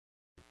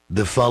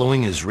The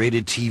following is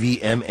rated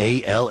TV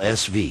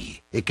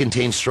MALSV. It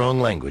contains strong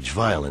language,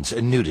 violence,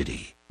 and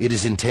nudity. It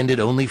is intended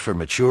only for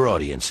mature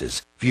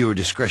audiences. Viewer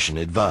discretion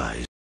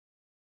advised.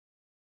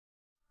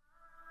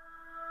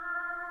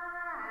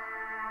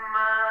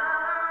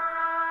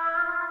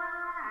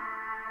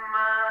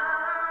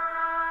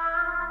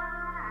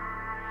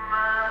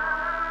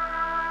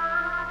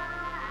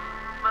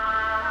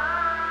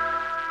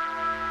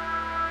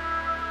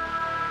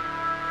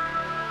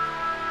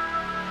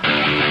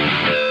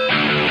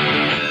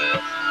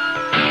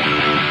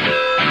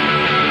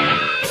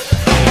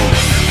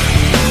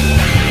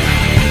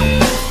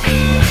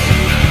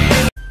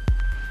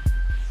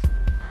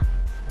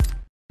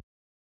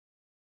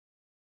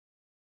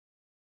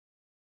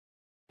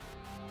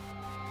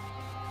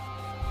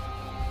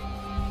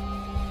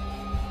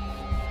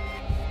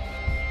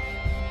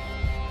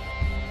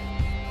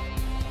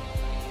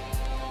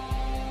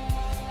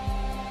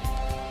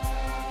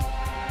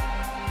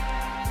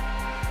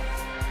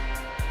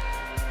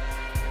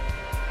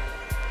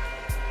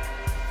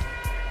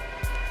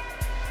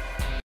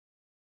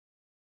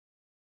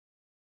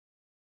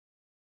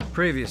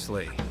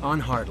 Previously,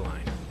 on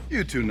Hardline.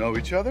 You two know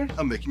each other?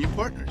 I'm making you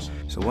partners.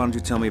 So why don't you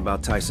tell me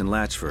about Tyson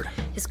Latchford?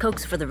 His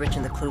coke's for the rich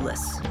and the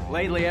clueless.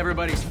 Lately,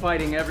 everybody's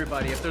fighting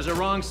everybody. If there's a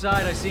wrong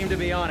side, I seem to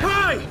be on it.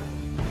 Hey!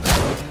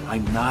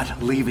 I'm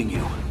not leaving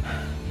you.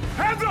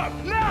 Hands up,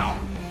 now!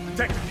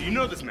 Detective, do you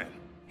know this man?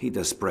 He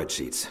does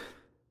spreadsheets.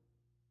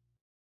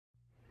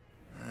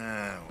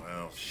 Ah,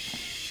 well,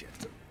 shit.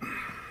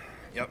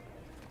 Yep.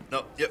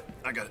 No, yep,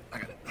 I got it.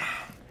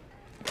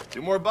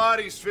 2 more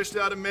bodies fished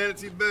out of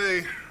Manatee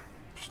Bay.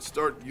 Should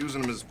start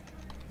using them as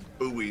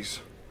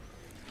buoys.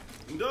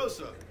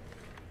 Mendoza,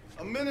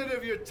 a minute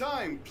of your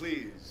time,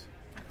 please.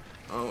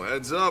 Oh,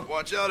 heads up.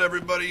 Watch out,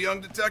 everybody. Young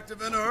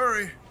detective in a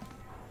hurry.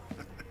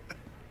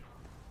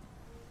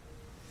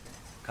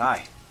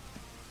 Kai.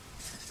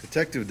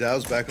 Detective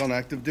Dow's back on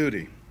active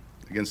duty.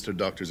 Against her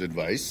doctor's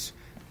advice,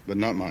 but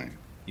not mine.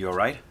 You all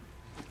right?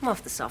 I'm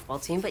off the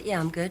softball team, but yeah,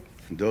 I'm good.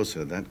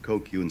 Mendoza, that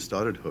coke you and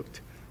Stoddard hooked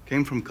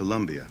came from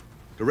Colombia,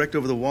 direct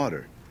over the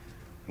water.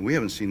 And we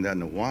haven't seen that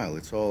in a while.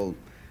 It's all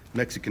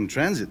Mexican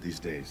transit these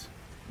days.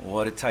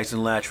 What did Tyson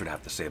Latchford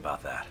have to say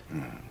about that?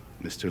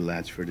 Mr.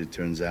 Latchford, it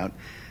turns out,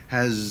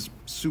 has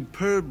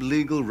superb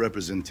legal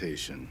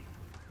representation.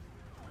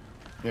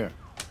 Here.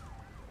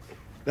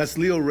 That's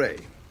Leo Ray,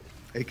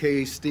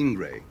 a.k.a.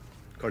 Stingray,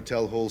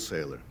 cartel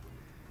wholesaler.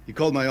 He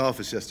called my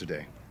office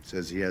yesterday.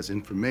 Says he has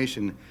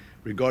information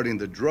regarding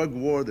the drug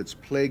war that's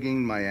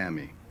plaguing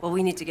Miami. Well,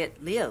 we need to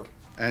get Leo.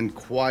 And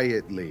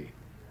quietly.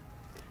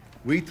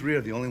 We 3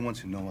 are the only ones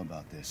who know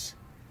about this.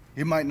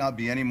 It might not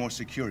be any more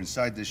secure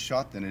inside this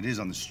shot than it is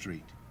on the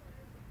street.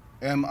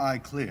 Am I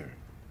clear?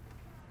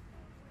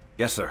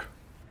 Yes, sir.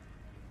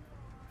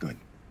 Good.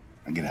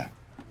 Now get out.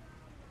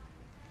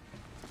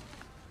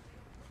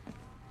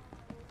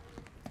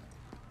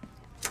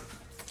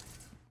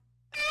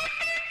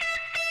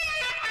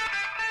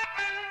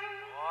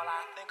 All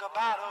I think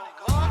about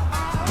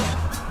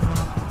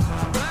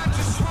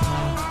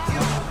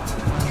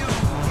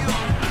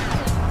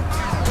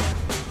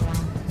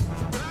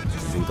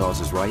You think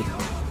Dawes is right?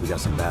 We got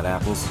some bad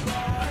apples?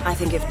 I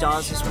think if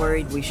Dawes is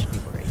worried, we should be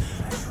worried.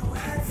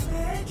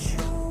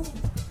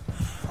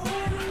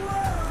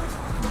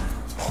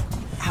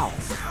 Ow.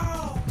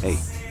 Hey,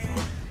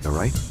 you all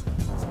right?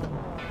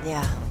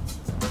 Yeah,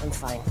 I'm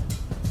fine.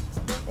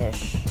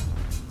 Ish.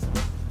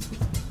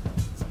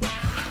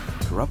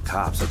 Corrupt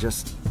cops,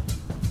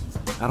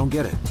 I don't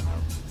get it.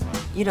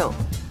 You don't.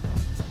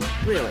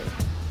 Really.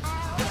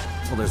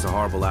 Well, there's the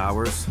horrible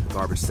hours,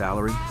 garbage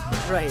salary.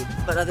 Right,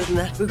 but other than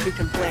that, who could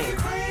complain?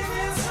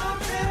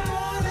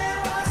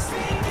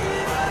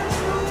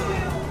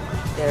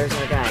 There's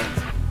our guy.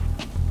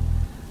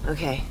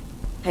 Okay,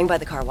 hang by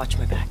the car, watch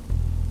my back.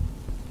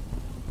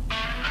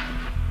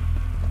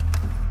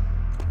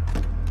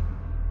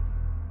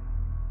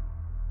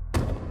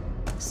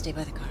 Stay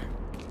by the car.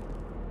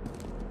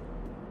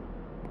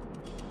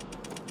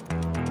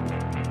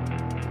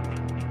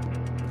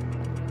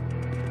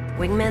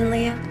 Wingman,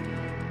 Leo?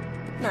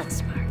 Not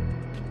smart.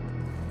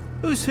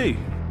 Who's he?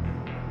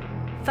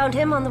 Found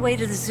him on the way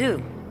to the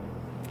zoo.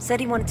 Said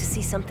he wanted to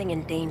see something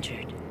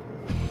endangered.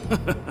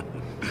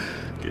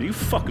 Can you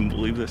fucking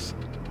believe this?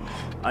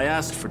 I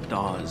asked for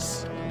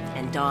Dawes.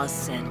 And Dawes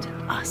sent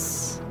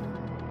us.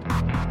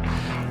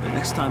 The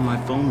next time my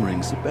phone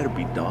rings, it better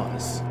be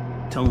Dawes.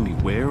 Telling me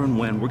where and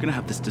when we're gonna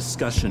have this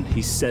discussion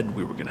he said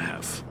we were gonna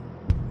have.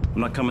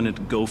 I'm not coming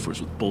into Gophers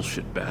with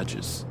bullshit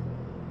badges.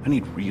 I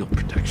need real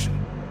protection.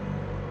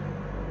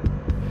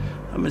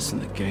 I'm missing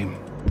the game.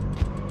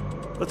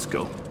 Let's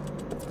go.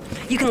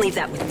 You can leave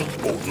that with me.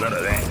 Oh, none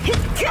of that.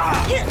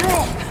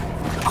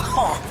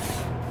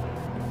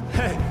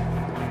 Hey,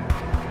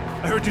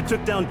 I heard you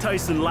took down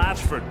Tyson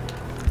Latchford.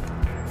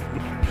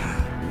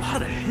 A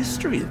lot of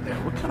history there.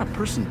 What kind of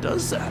person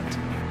does that?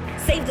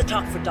 Save the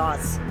talk for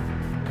Dawes.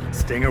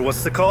 Stinger,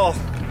 what's the call?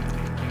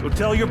 Go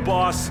tell your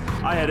boss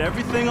I had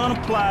everything on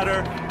a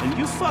platter and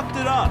you fucked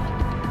it up.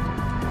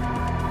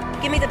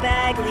 Give me the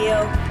bag,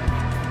 Leo.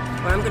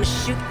 or I'm gonna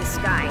shoot this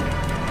guy.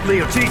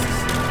 Leo, Jesus!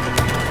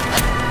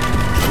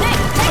 Nick,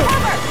 take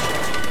cover!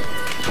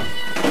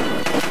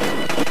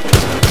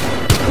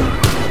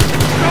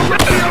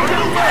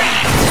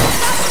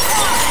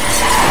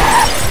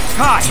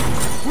 Kai!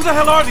 Who the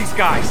hell are these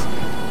guys?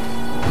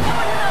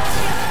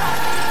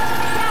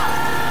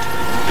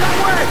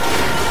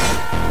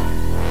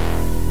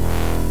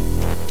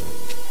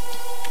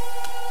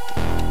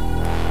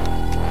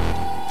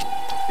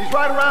 He's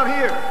right around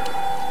here.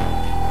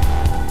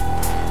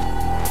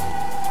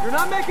 You're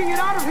not making it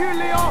out of here,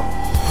 Leo!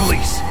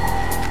 Police!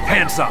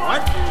 Hands up!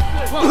 What?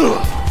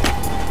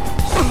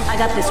 I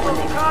got this one,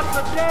 Nick. Cops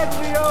are dead,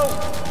 Leo!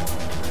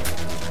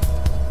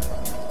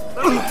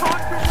 Let me talk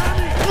to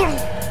Remy!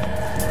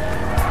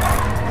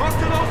 Talk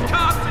to those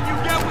cops and you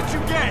get what you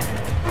get!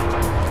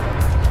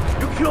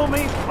 You kill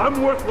me,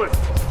 I'm worthless!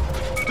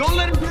 Don't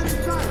let him get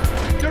inside!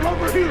 They're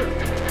over here!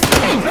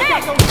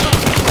 Nick!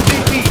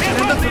 CP,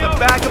 send us to the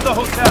back of the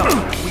hotel!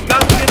 We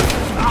got the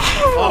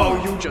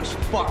Oh, you just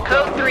fucked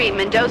up! Code 3,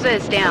 Mendoza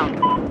is down.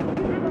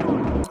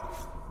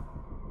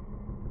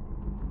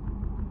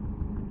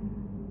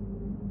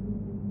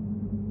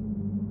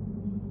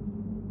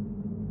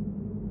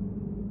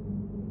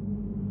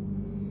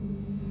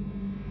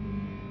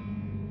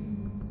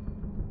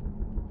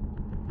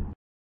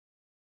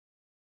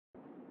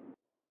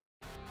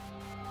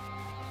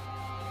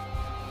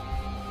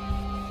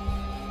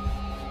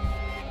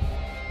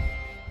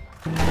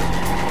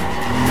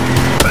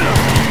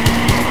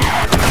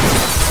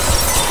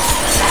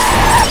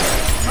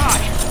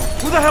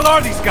 Who the hell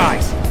are these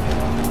guys?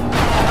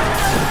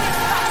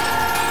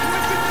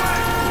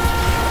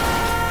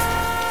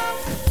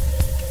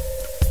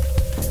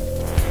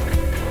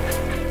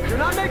 You're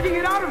not making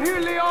it out of here,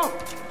 Leo!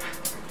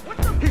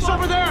 He's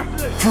over there!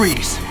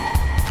 Freeze!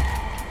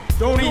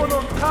 Don't eat!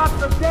 Those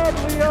cops are dead,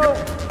 Leo!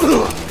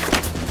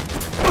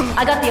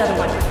 I got the other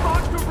one.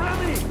 Talk to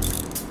Remy!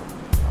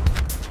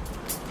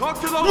 Talk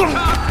to those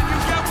cops and you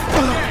get what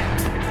you get!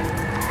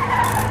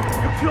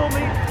 You kill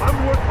me, I'm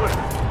worthless!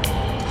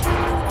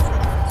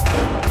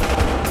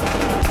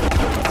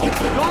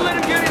 Don't let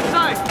him get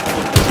inside!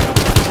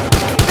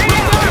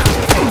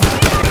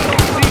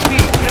 CP,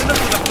 send us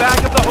to the back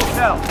of the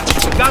hotel.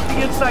 We got the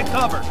inside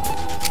covered.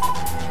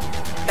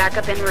 Back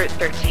up en route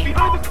 13.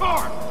 Behind the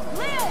car!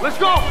 Let's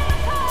go!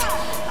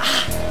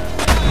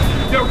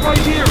 They're right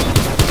here!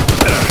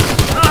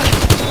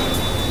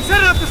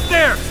 Send it up the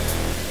stairs!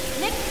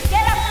 Nick,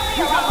 get up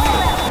to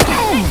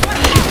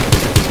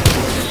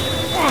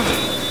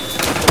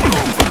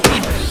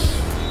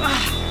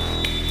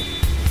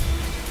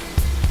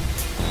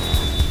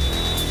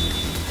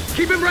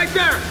Keep him right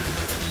there!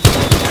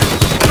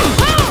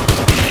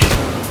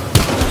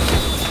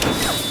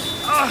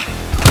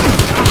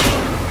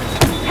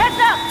 Heads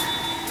up!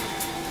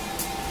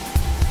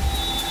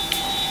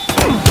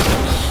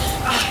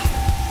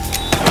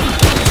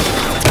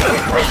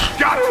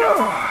 Gotcha!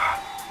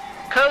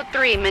 Code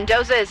 3,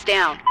 Mendoza is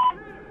down.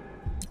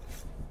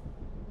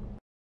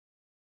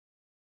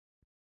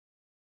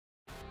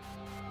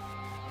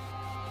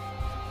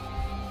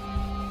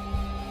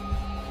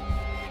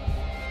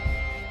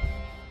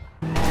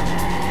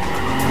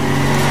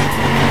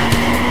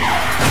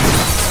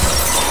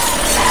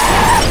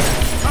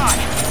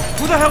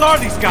 Who the hell are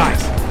these guys?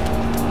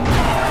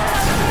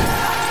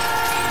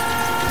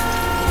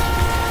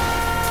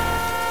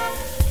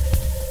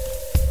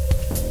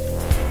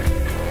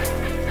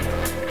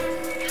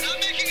 You're not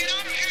making it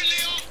out of here,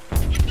 Leo!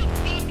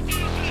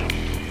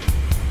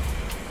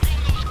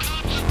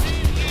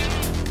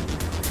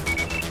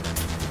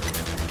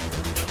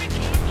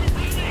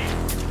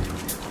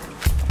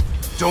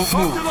 Don't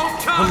move.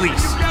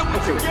 Police. You get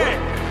what you get!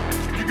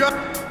 You got...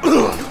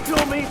 You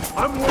kill me,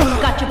 I'm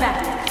worthless! Got your back.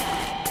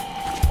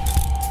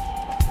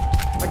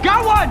 I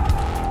got one!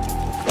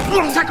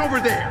 Check over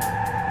there!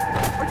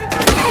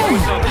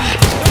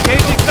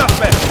 Engaging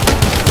suspect!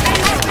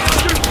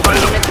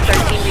 Units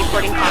 13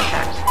 reporting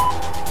contact.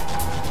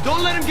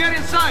 Don't let him get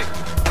inside!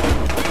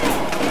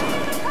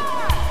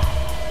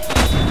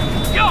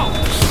 Yo!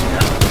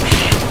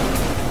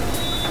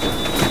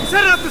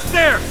 Set it up the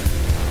stairs!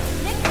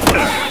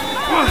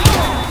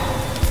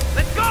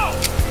 Let's go!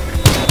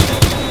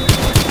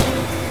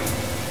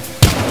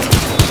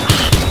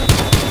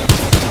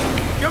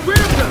 Get rid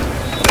of them!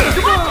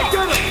 Come on,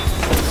 get him!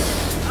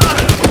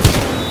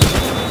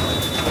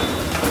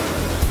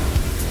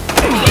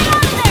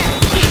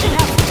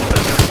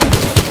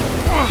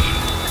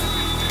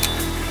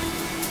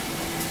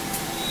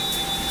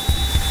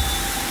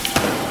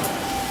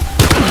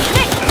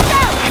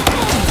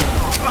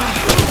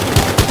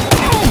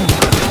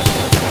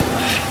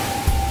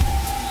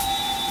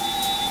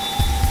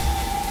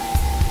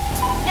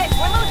 Nick,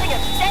 we're losing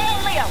him. Stay on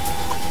Leo.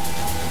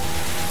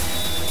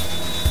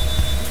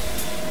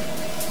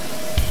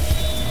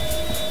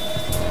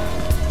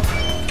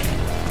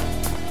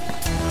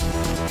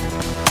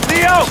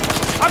 Leo!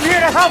 I'm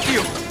here to help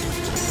you!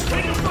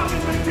 Take a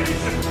fucking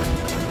vacation!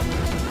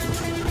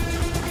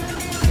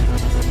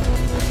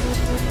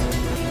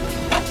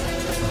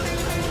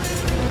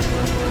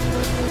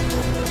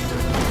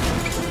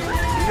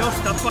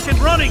 fucking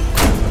running!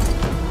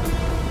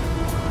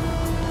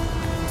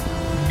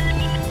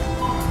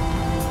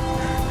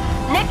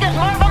 Nick, there's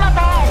more of them up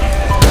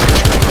ahead!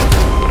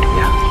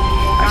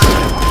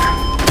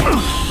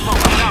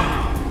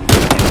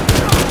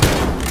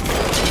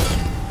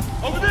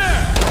 Over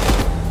there!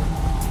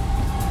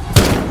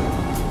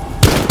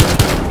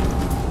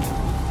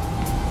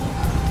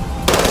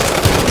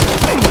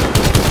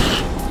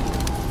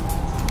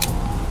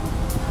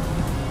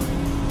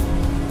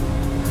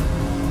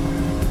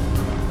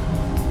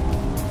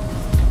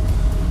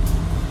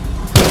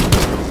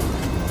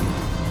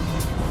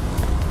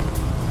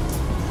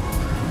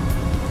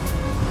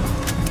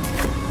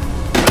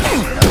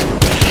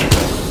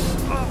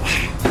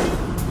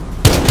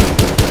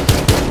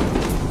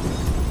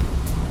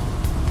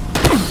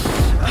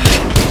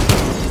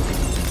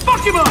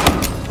 Fuck him up!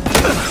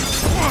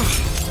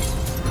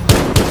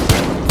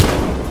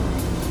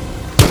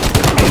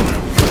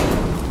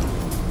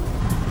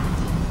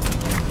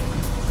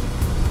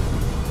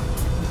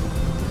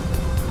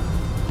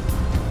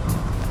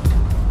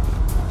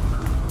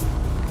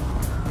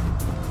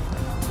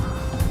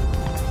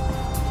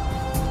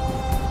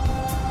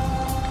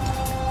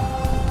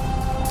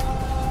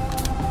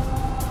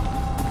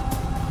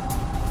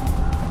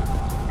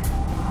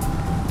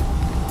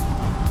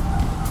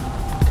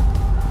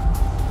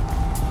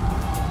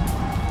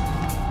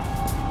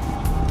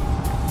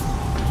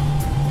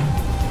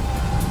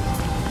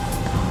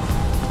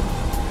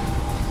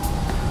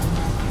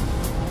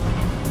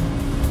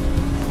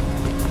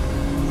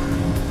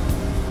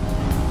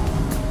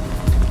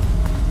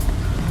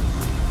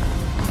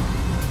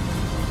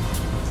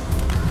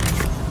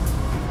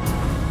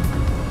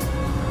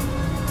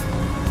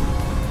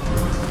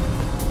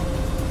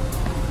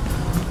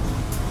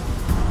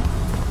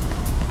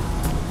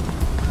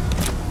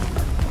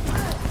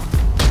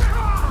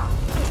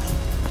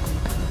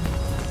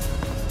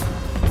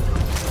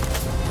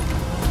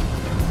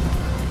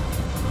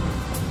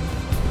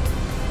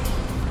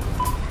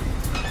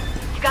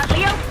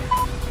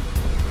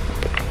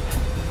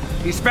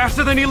 He's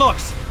faster than he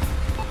looks.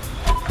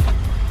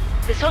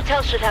 This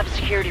hotel should have a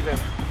security room.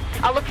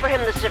 I'll look for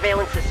him in the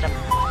surveillance system.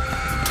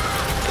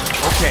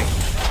 Okay.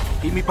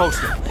 Keep me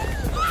posted.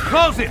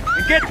 Close it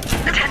and get...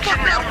 Attention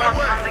L1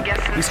 Plaza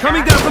guests. He's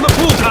coming down from the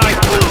pool, guy!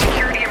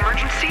 Security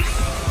emergency.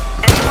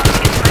 Anyone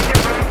inside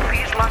their room,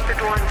 please lock the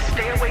door and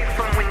stay away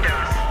from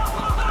windows.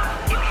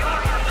 If you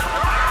are...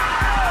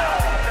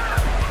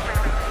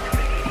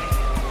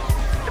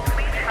 The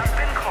police have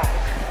been called.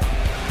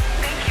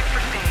 Thank you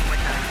for staying with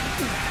us.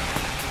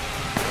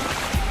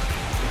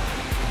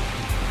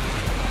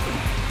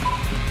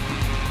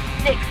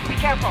 Nick, be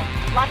careful.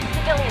 Lots of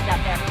civilians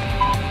out there.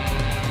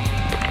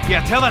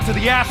 Yeah, tell that to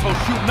the asshole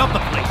shooting up the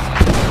place.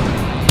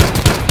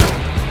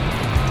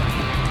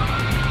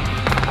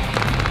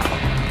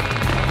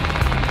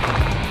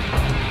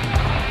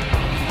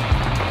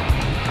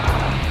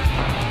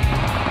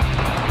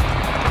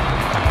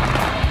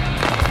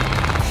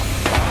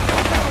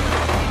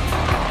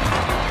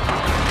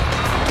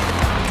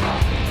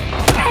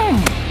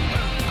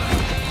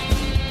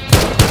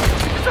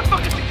 Is the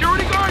fucking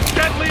security guard?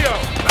 Get Leo!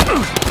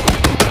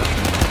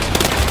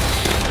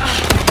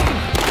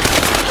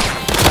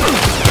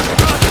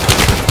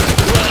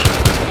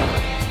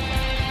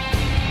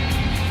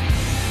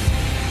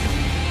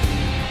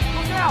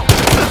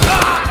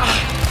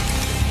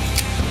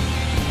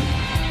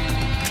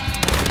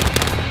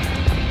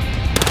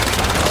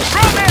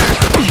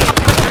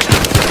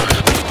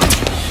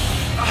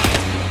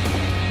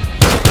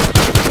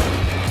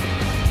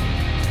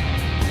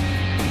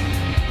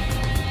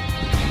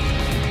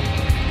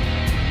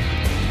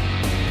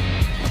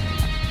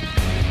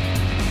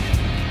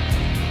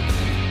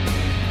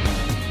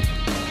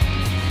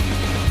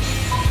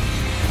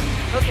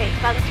 Okay,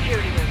 found the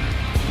security room.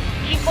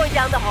 Keep going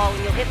down the hall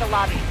and you'll hit the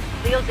lobby.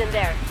 Leo's in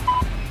there.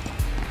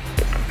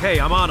 Okay,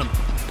 I'm on him.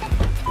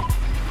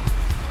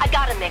 I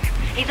got him, Nick.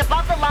 He's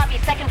above the lobby,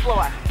 second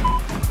floor.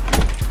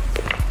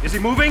 Is he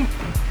moving?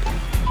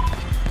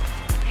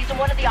 He's in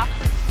one of the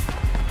offices.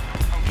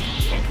 Oh,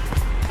 shit.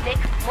 Nick,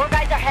 more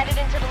guys are headed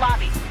into the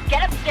lobby.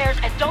 Get upstairs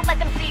and don't let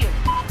them see you.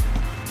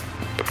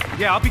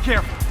 Yeah, I'll be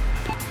careful.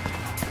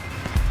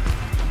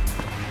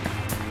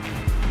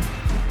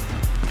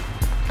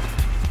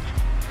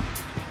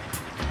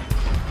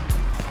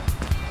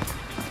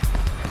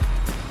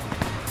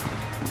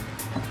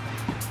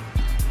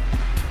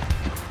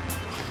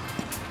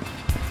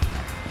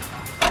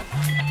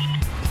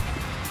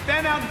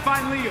 Stand out and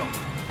find Leo.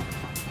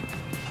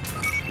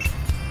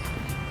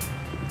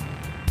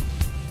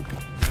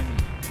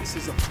 This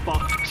is a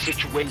fucked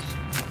situation.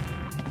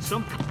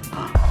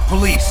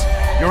 Police,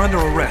 you're under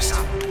arrest.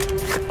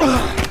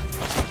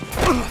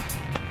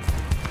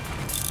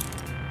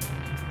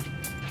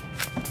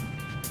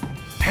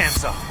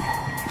 Hands up.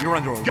 You're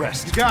under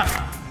arrest. You got it.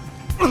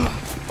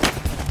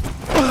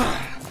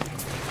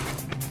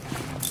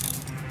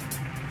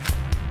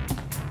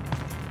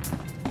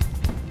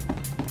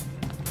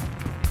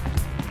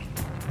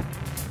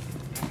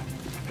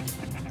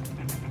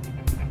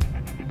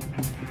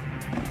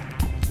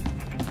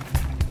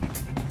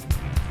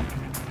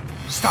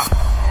 Stop!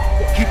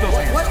 Keep those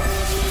hands up.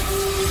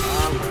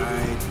 All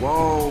right.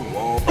 Whoa,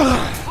 whoa.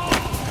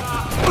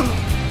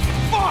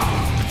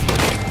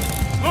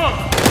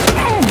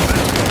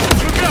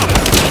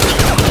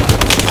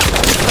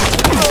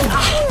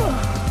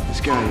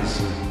 This guy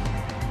is...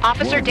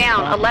 Officer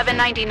down,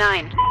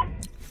 1199.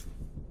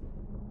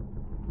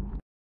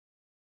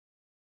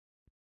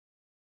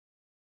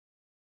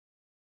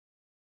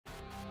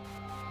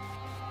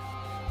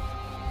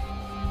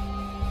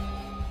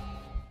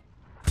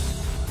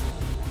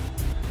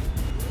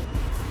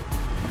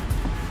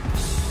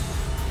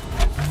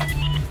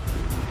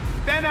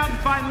 Stand out and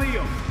find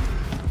Leo.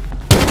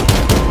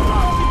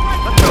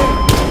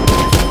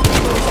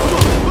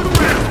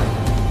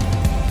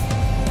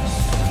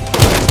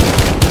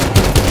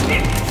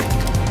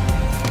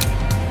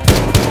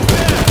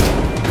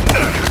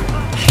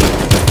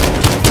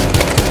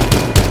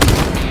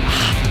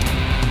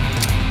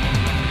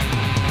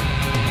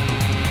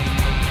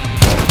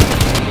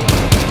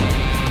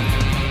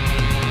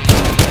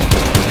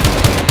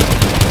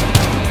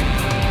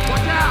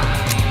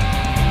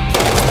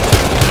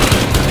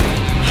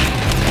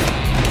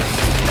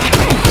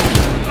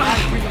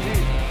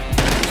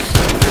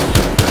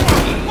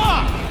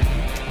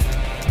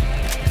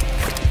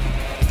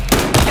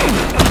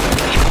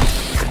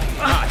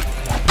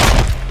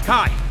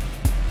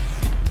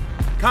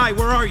 Kai,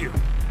 where are you?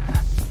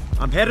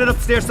 I'm headed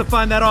upstairs to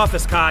find that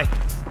office, Kai.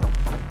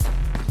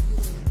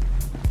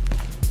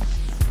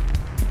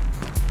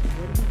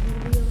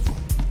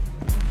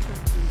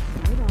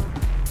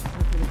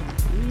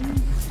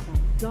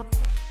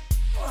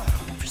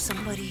 For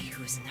somebody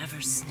who's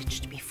never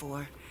snitched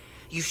before,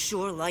 you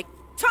sure like...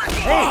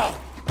 Hey!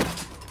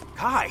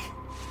 Kai!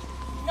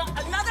 Not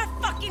another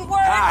fucking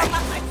word Kai.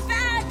 about my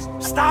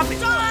badge! Stop it!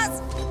 Jaws!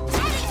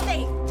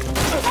 Anything!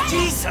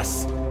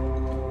 Jesus!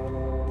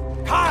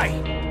 Kai!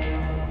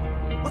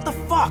 What the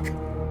fuck?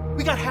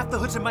 We got half the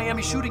hoods in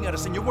Miami shooting at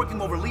us and you're working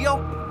over Leo?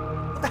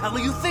 What the hell are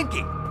you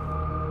thinking?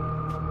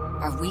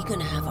 Are we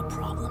gonna have a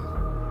problem?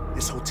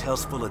 This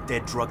hotel's full of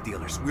dead drug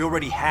dealers. We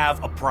already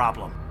have a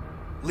problem.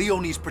 Leo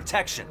needs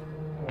protection.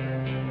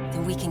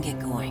 Then we can get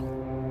going.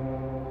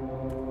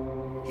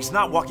 He's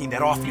not walking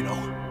that off, you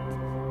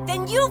know.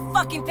 Then you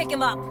fucking pick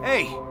him up!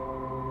 Hey!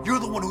 You're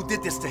the one who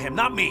did this to him,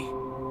 not me!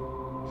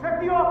 Check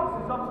the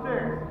offices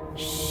upstairs.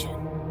 Shit.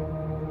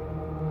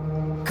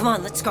 Come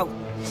on, let's go.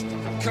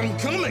 I'm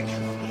coming.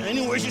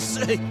 Anywhere you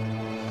say.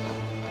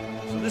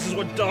 So this is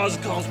what Dawes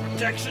calls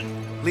protection?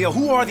 Leo,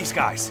 who are these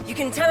guys? You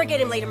can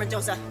interrogate him later,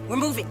 Mendoza. We're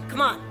moving.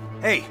 Come on.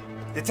 Hey,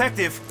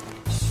 detective.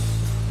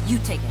 You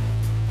take it.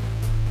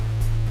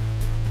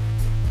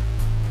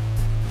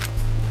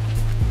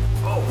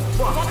 Oh,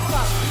 fuck.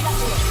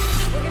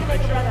 We're gonna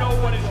make I know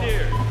what is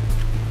here.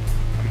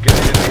 I'm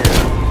getting in here.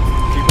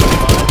 Keep on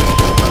fire.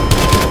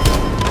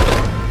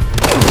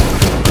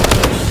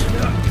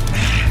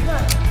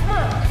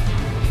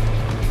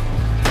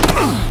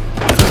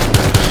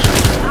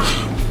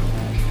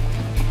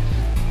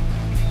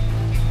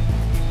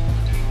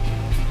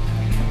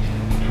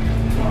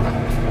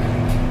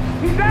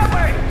 He's that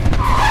way!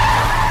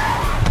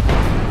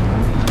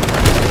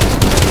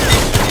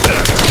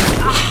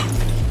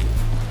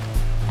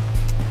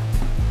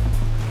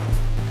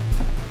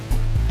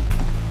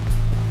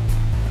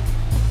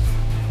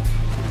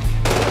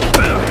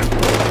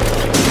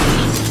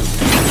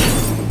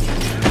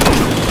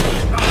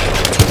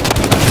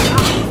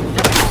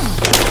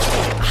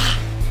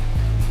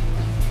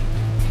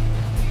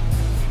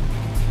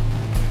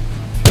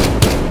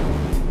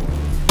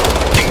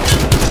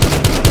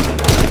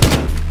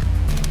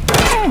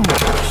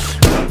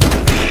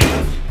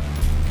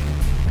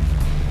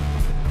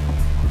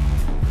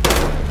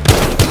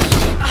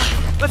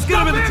 Let's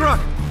get him in the truck!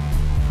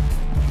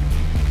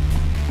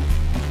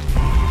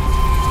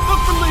 Look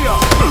for Leo!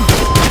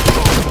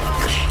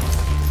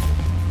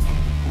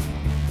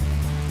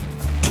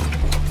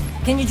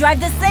 Can you drive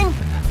this thing?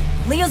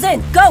 Leo's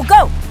in. Go,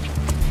 go!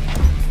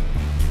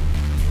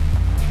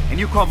 And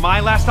you call my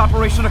last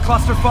operation a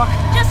clusterfuck?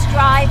 Just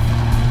drive.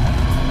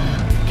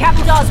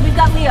 Captain Dawes, we've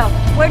got Leo.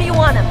 Where do you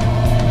want him?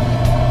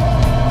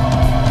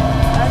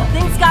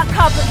 Things got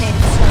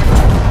complicated, sir.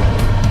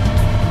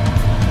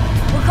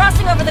 We're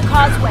crossing over the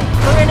causeway.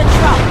 We're in a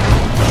truck.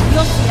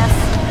 You'll see us.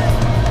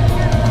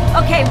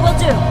 Okay, we'll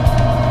do.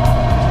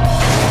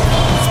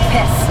 He's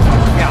pissed.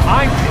 Yeah,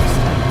 I'm pissed.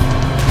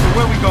 So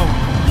where are we going?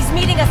 He's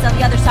meeting us on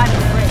the other side of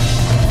the bridge.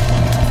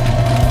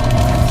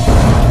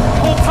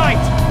 Hold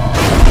tight!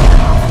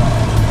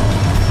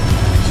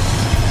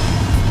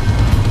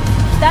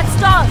 That's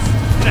Dawes.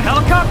 In a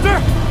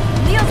helicopter?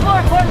 Leo's more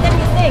important than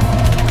you think.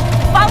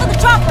 Follow the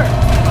chopper.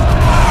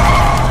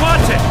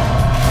 Watch it!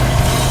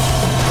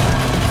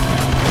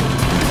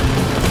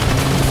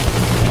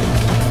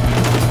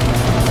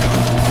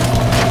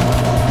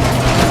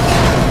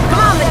 Come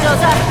on,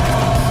 Mendoza.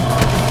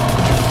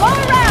 Go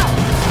around.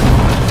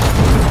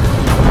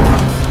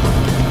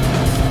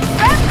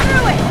 Ram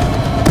through it.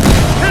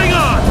 Hang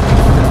on!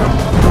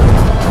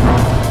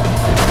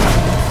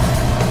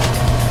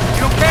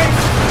 You okay?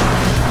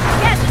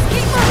 Yeah, just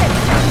keep moving.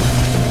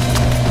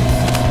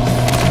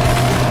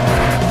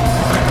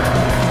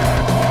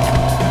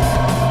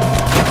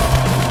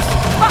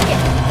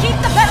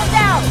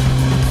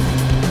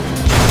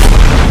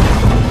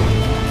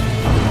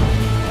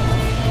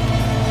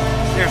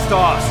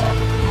 stars.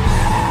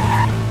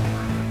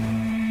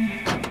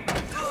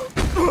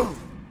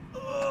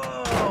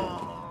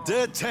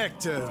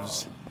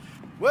 Detectives.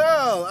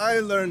 Well, I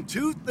learned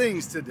 2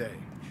 things today.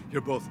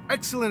 You're both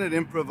excellent at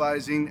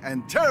improvising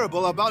and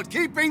terrible about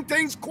keeping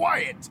things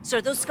quiet.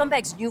 Sir, those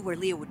scumbags knew where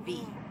Leo would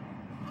be.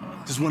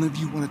 Does one of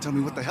you want to tell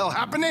me what the hell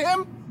happened to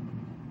him?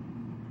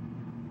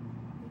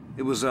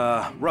 It was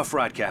a rough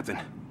ride, Captain.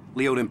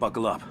 Leo didn't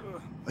buckle up.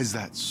 Is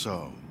that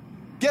so?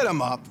 Get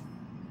him up.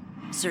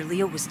 Sir,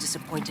 Leo was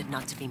disappointed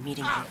not to be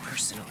meeting you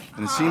personally.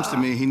 And it seems to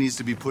me he needs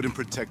to be put in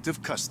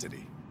protective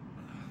custody.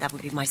 That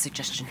would be my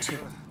suggestion, too.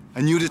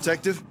 And you,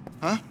 detective?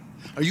 Huh?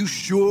 Are you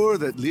sure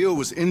that Leo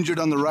was injured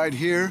on the ride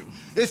here?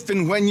 If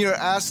and when you're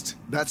asked,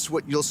 that's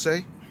what you'll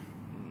say?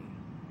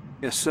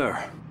 Yes,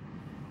 sir.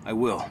 I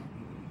will.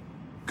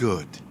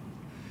 Good.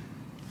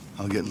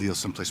 I'll get Leo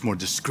someplace more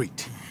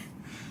discreet.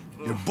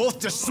 You're both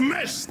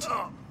dismissed!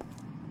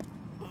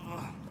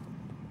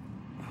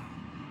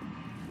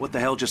 What the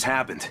hell just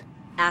happened?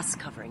 Ass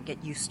covering,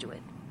 get used to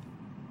it.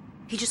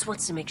 He just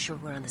wants to make sure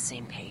we're on the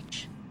same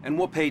page. And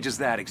what page is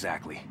that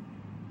exactly?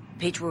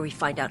 Page where we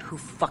find out who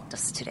fucked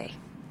us today.